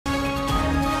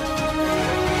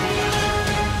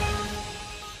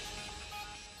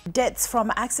Deaths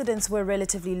from accidents were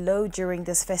relatively low during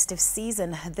this festive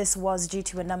season. This was due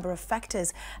to a number of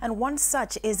factors, and one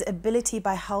such is ability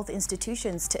by health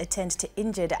institutions to attend to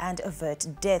injured and avert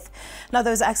death. Now,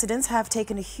 those accidents have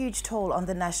taken a huge toll on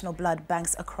the national blood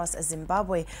banks across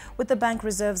Zimbabwe, with the bank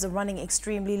reserves running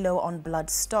extremely low on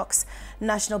blood stocks.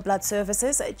 National Blood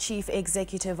Services Chief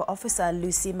Executive Officer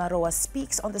Lucy Maroa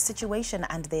speaks on the situation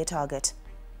and their target.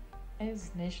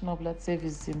 As National Blood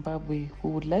Service Zimbabwe,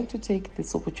 we would like to take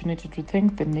this opportunity to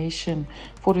thank the nation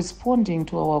for responding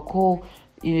to our call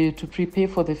to prepare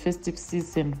for the festive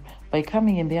season by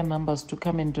coming in their numbers to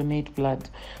come and donate blood.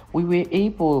 We were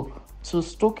able to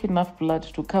stock enough blood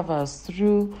to cover us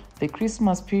through the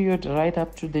Christmas period right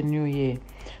up to the New Year.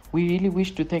 We really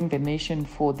wish to thank the nation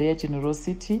for their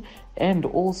generosity and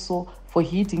also for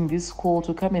heeding this call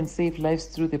to come and save lives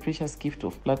through the precious gift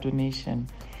of blood donation.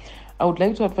 I would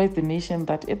like to advise the nation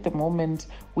that at the moment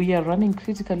we are running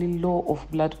critically low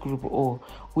of blood group O.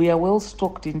 We are well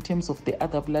stocked in terms of the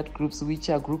other blood groups,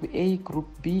 which are group A, group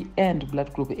B and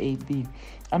blood group AB.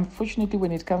 Unfortunately,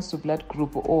 when it comes to blood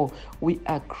group O, we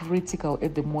are critical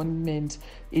at the moment,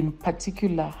 in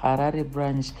particular Harare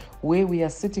branch, where we are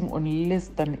sitting on less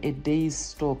than a day's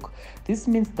stock. This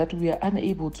means that we are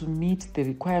unable to meet the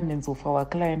requirements of our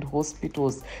client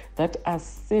hospitals that are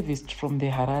serviced from the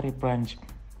Harare branch.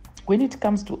 When it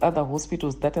comes to other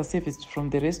hospitals that are serviced from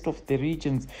the rest of the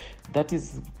regions, that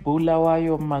is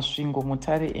Bulawayo, Masvingo,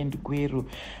 Mutare and Gweru,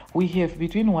 we have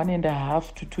between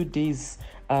 1.5 to 2 days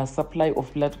supply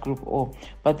of blood group O,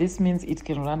 but this means it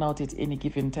can run out at any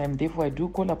given time. Therefore, I do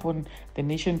call upon the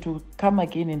nation to come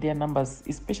again in their numbers,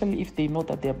 especially if they know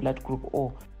that they are blood group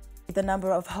O. The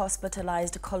number of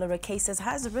hospitalized cholera cases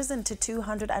has risen to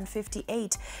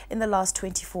 258 in the last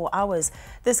 24 hours.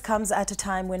 This comes at a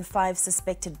time when 5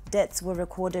 suspected deaths were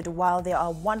recorded, while there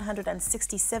are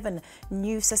 167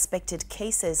 new suspected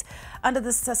cases. Under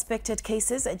the suspected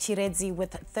cases, Chiredzi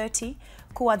with 30,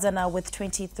 Kuwadzana with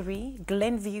 23,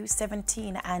 Glenview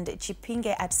 17 and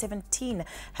Chipinge at 17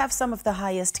 have some of the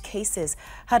highest cases.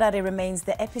 Harare remains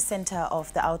the epicenter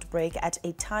of the outbreak at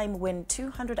a time when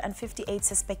 258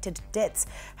 suspected deaths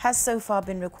has so far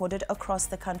been recorded across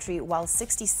the country, while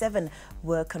 67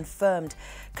 were confirmed.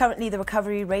 Currently, the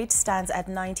recovery rate stands at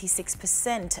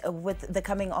 96%. With the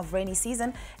coming of rainy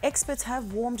season, experts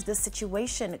have warned the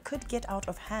situation could get out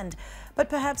of hand. But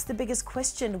perhaps the biggest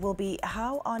question will be,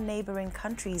 how are neighboring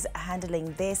countries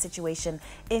handling their situation,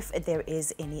 if there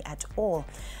is any at all?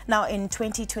 Now, in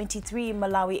 2023,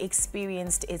 Malawi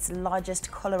experienced its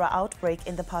largest cholera outbreak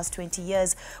in the past 20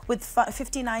 years, with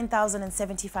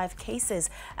 59,075 cases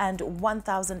and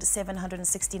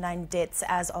 1,769 deaths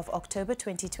as of October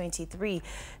 2023.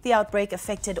 The outbreak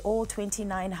affected all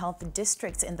 29 health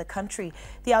districts in the country.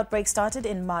 The outbreak started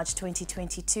in March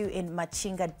 2022 in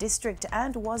Machinga district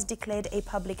and was declared a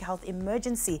public health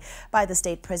emergency by the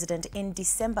state president in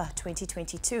December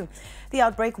 2022. The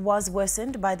outbreak was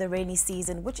worsened by the rainy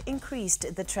season, which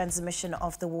increased the transmission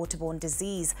of the waterborne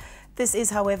disease. This is,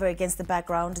 however, against the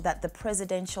background that the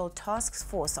Presidential Task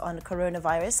Force on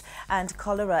Coronavirus and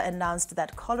Cholera announced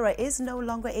that cholera is no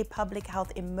longer a public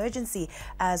health emergency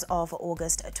as of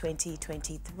August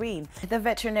 2023. The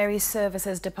Veterinary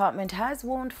Services Department has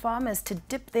warned farmers to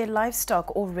dip their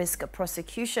livestock or risk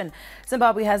prosecution.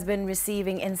 Zimbabwe has been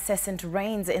receiving incessant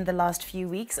rains in the last few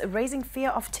weeks, raising fear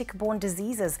of tick-borne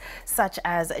diseases such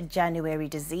as January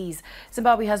disease.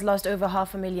 Zimbabwe has lost over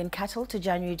 500,000 cattle to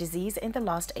January disease in the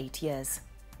last 8 years.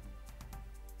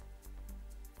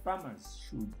 Farmers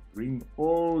should bring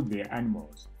all their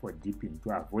animals for dipping to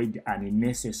avoid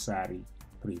unnecessary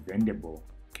preventable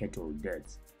cattle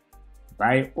deaths.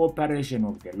 By operation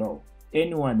of the law,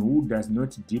 anyone who does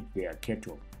not dip their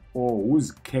cattle or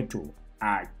whose cattle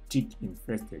are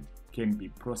tick-infested can be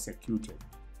prosecuted.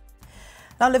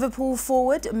 Now, Liverpool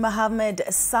forward Mohamed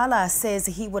Salah says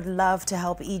he would love to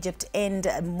help Egypt end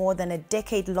more than a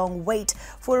decade-long wait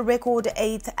for a record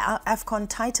 8th AFCON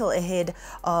title ahead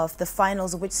of the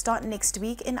finals, which start next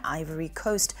week in Ivory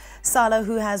Coast. Salah,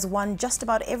 who has won just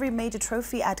about every major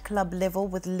trophy at club level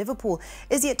with Liverpool,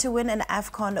 is yet to win an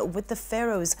AFCON with the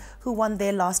Pharaohs, who won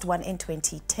their last one in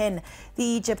 2010. The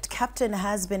Egypt captain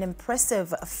has been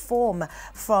impressive form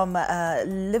from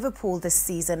Liverpool this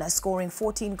season, scoring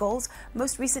 14 goals,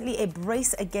 most recently a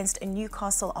brace against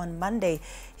Newcastle on Monday.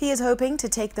 He is hoping to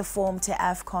take the form to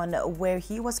AFCON, where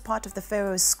he was part of the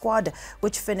Pharaohs squad,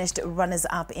 which finished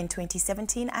runners-up in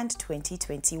 2017 and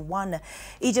 2021.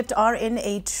 Egypt are in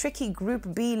a tricky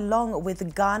Group B, along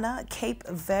with Ghana, Cape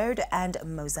Verde and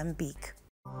Mozambique.